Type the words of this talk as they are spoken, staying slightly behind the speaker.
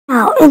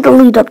Now, in the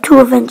lead up to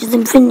Avengers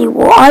Infinity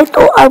War, I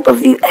thought I'd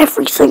review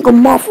every single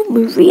Marvel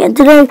movie, and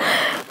today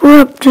we're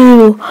up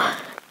to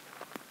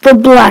The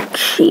Black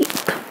Sheep.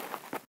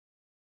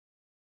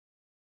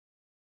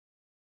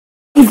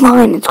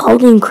 Fine, it's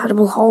called The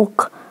Incredible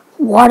Hulk.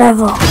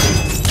 Whatever.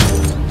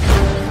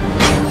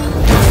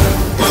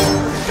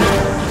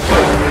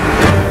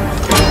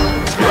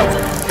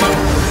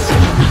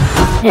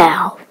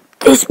 Now,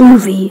 this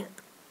movie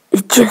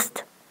is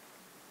just...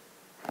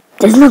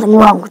 there's nothing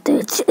wrong with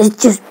it.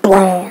 It's just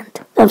bland.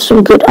 There's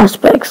some good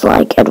aspects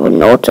like Edward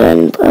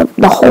Norton.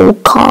 The whole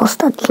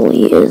cast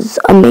actually is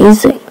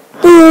amazing.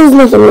 There's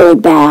nothing really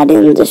bad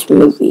in this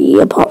movie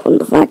apart from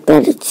the fact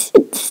that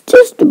it's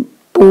just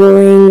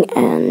boring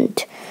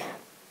and...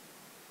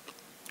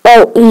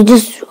 oh, you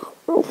just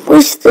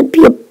wish there'd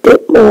be a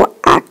bit more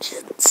action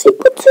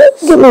sequences.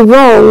 Don't get me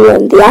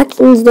wrong, the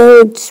action's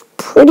there, it's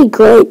pretty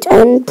great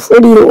and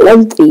pretty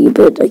lengthy,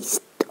 but I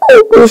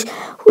still wish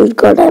we'd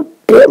got a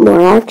bit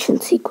more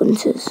action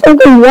sequences.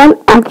 Okay, one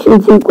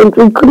action sequence,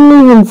 we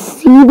couldn't even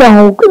see the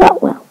Hulk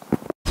that well.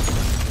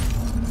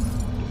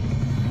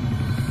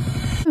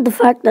 The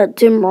fact that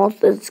Tim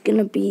Roth is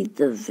gonna be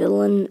the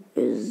villain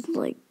is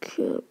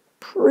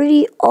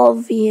pretty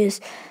obvious.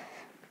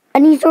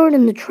 And you saw it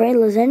in the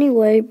trailers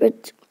anyway,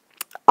 but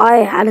I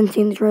hadn't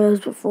seen the trailers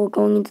before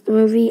going into the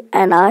movie,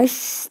 and I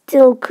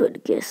still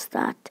could guess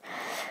that.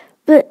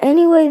 But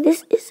anyway,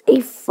 this is a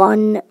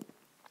fun,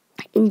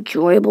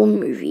 enjoyable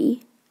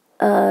movie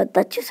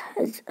that just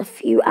has a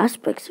few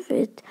aspects of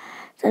it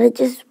that are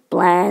just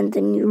bland,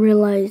 and you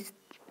realize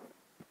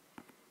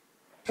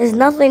there's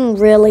nothing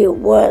really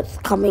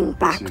worth coming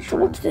back to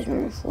watch this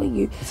movie for.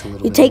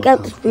 You take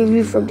out this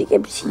movie from the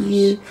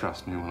MCU,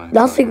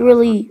 nothing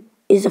really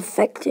is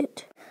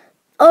affected.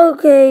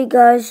 Okay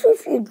guys, so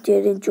if you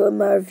did enjoy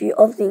my review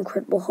of The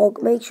Incredible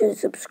Hulk, make sure to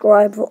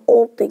subscribe for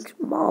all things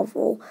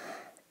Marvel.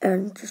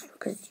 And just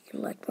because you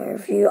like my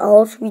review, I'll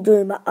also be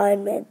doing my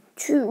Iron Man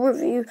 2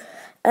 review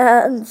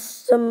and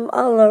some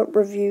other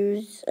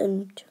reviews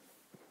and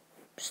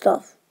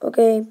stuff,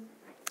 okay?